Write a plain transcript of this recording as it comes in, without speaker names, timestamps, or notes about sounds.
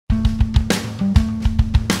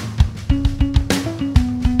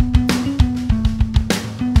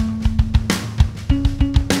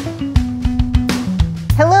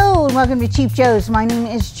welcome to Cheap Joe's. My name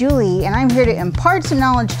is Julie and I'm here to impart some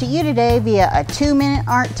knowledge to you today via a 2-minute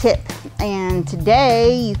art tip. And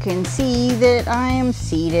today you can see that I am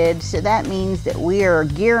seated, so that means that we are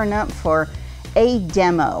gearing up for a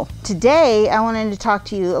demo. Today I wanted to talk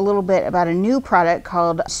to you a little bit about a new product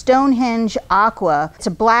called Stonehenge Aqua. It's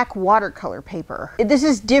a black watercolor paper. This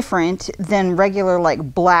is different than regular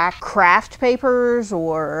like black craft papers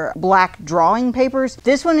or black drawing papers.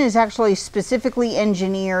 This one is actually specifically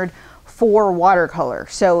engineered for watercolor.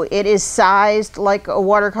 So it is sized like a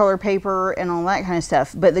watercolor paper and all that kind of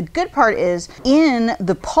stuff. But the good part is in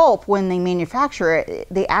the pulp, when they manufacture it,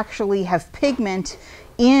 they actually have pigment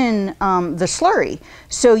in the slurry.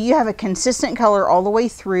 So you have a consistent color all the way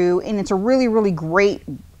through, and it's a really, really great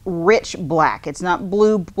rich black. It's not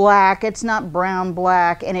blue black, it's not brown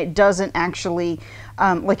black, and it doesn't actually,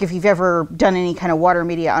 like if you've ever done any kind of water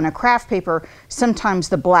media on a craft paper, sometimes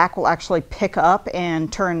the black will actually pick up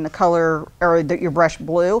and turn the color or your brush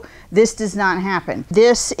blue. This does not happen.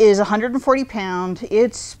 This is 140 pound.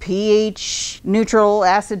 It's pH neutral,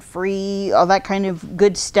 acid free, all that kind of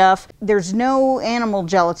good stuff. There's no animal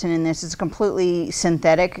gelatin in this. It's completely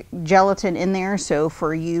synthetic gelatin in there. So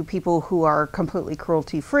for you people who are completely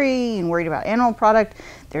cruelty free and worried about animal product,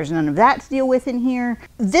 there's none of that to deal with in here.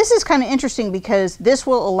 This is kind of interesting because this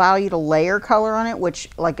will allow you to layer color on it, which,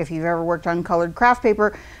 like if you've ever worked on colored craft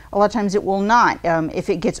paper, a lot of times it will not. If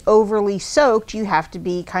it gets overly soaked, you have to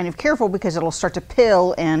be kind of careful because it'll start to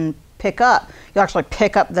pill and pick up. You'll actually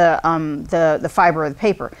pick up the fiber of the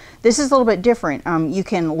paper. This is a little bit different. You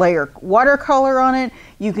can layer watercolor on it.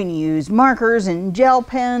 You can use markers and gel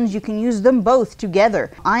pens. You can use them both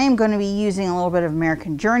together. I am going to be using a little bit of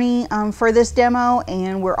American Journey for this demo,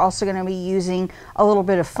 and we're also going to be using a little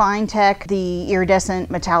bit of Fine-Tec, the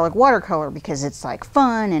iridescent metallic watercolor, because it's like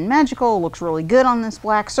fun and magical. It looks really good on this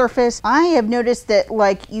black surface. I have noticed that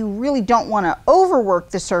like you really don't want to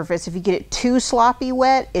overwork the surface. If you get it too sloppy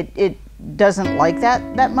wet, it doesn't like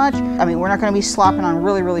that much. I mean, we're not going to be slopping on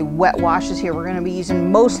really, really wet washes here. We're going to be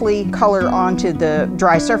using mostly color onto the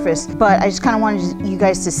dry surface, but I just kind of wanted you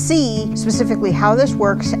guys to see specifically how this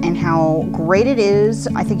works and how great it is.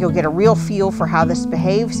 I think you'll get a real feel for how this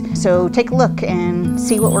behaves. So take a look and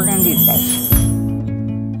see what we're going to do today.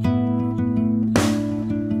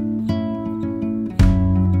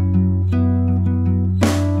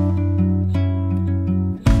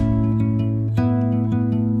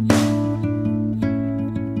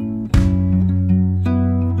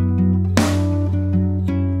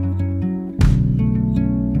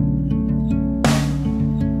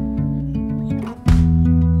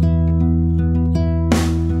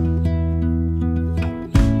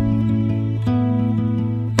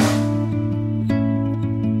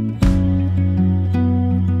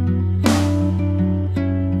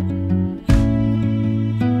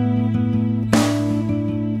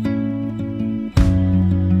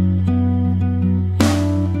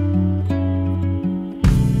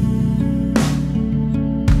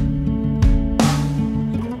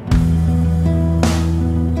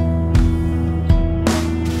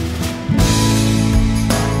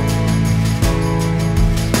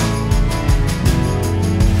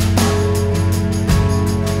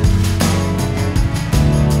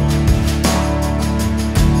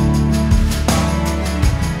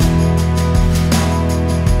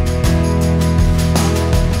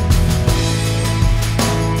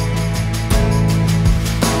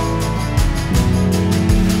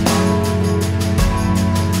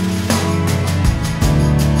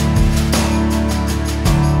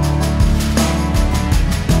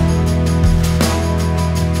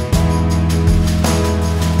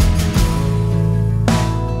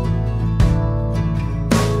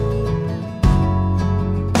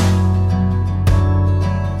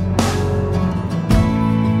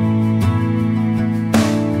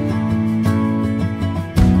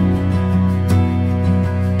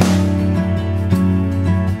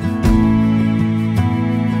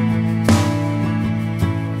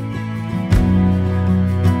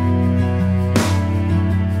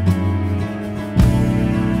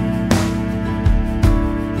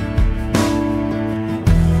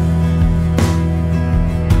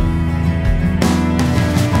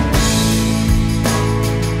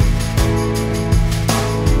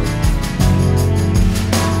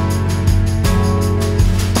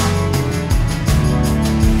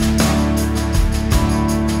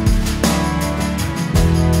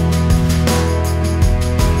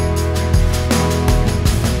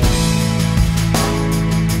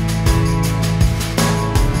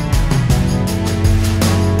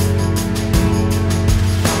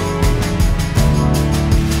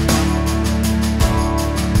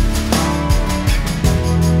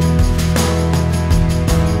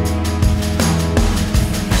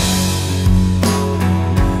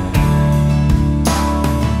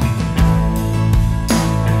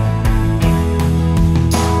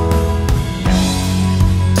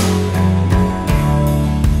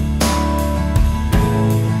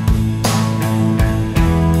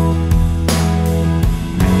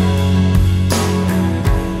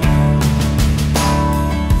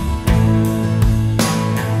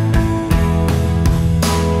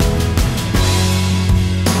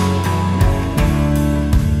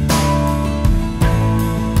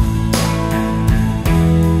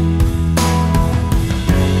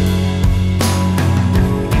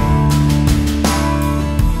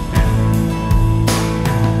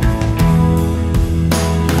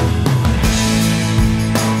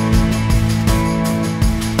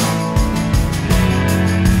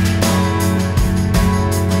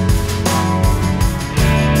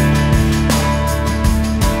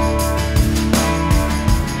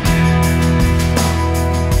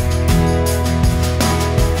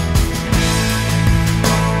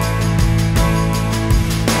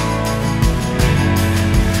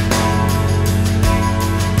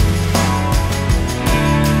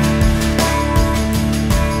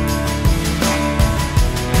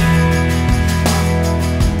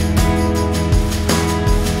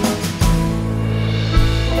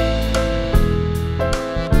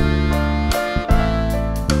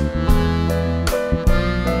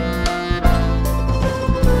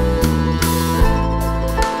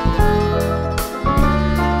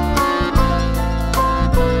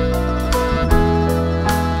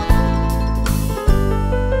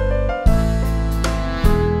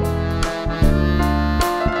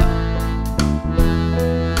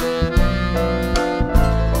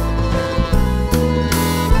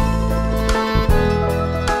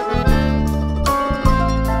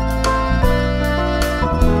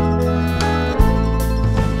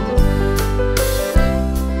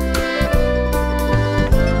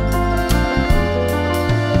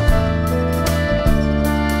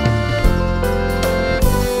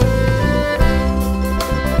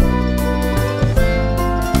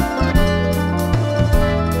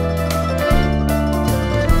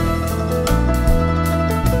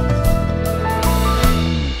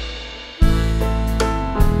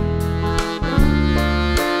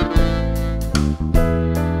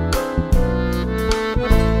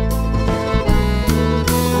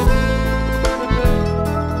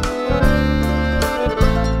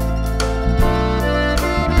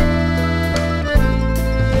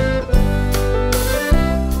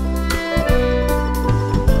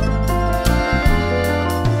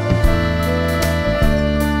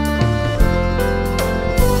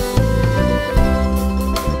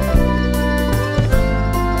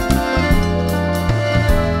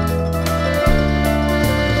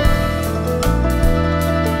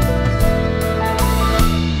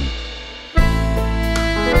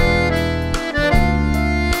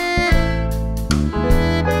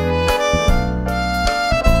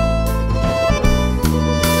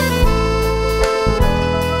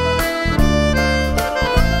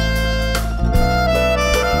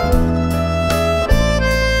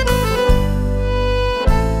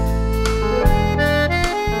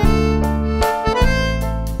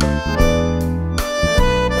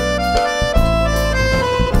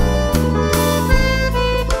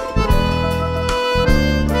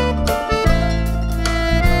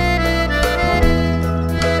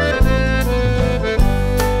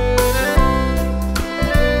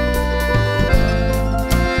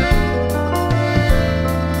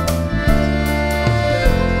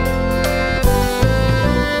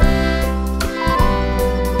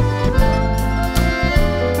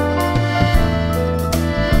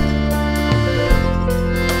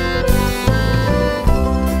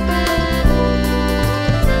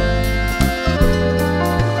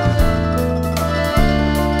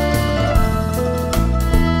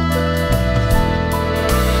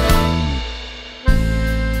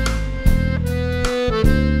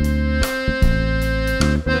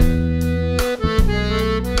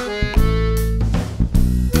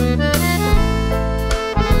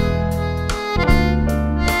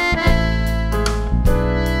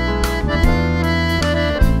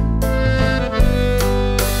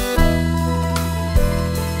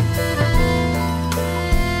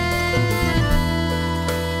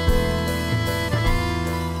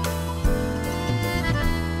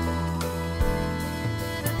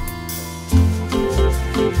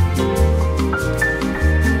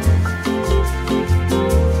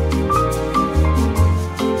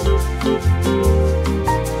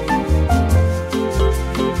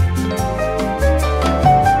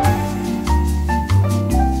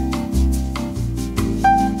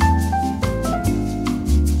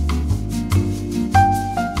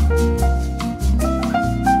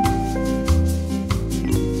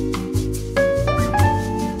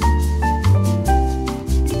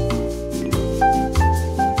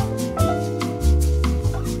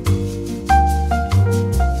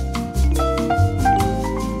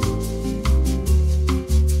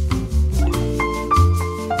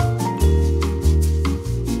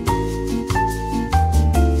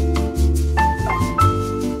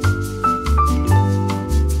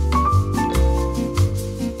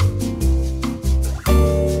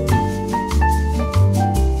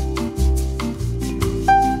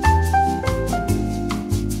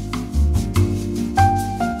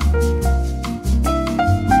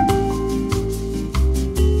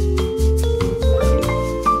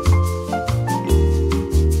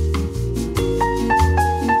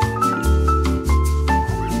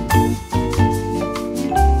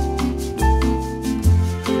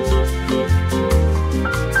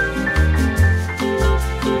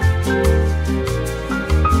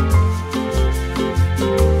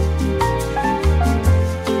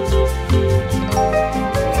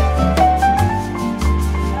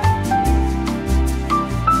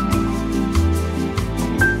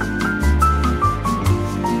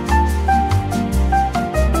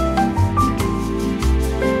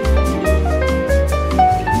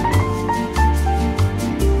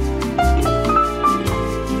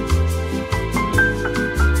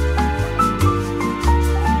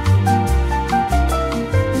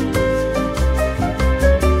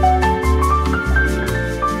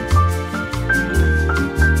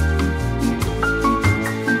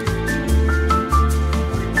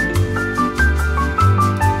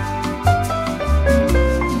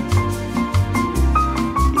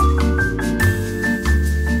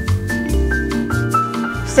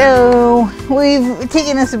 So we've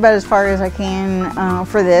taken this about as far as I can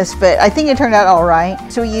for this, but I think it turned out all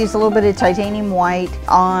right. So we used a little bit of titanium white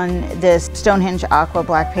on this Stonehenge Aqua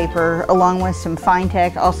Black Paper, along with some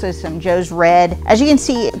Fine-Tec, also some Joe's Red. As you can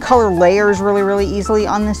see, color layers really easily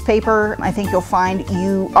on this paper. I think you'll find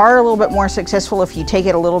you are a little bit more successful if you take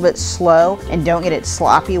it a little bit slow and don't get it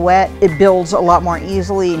sloppy wet. It builds a lot more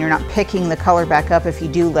easily and you're not picking the color back up if you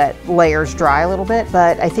do let layers dry a little bit.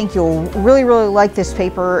 But I think you'll really like this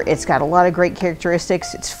paper. It's got a lot of great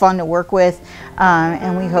characteristics. It's fun to work with,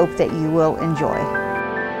 and we hope that you will enjoy.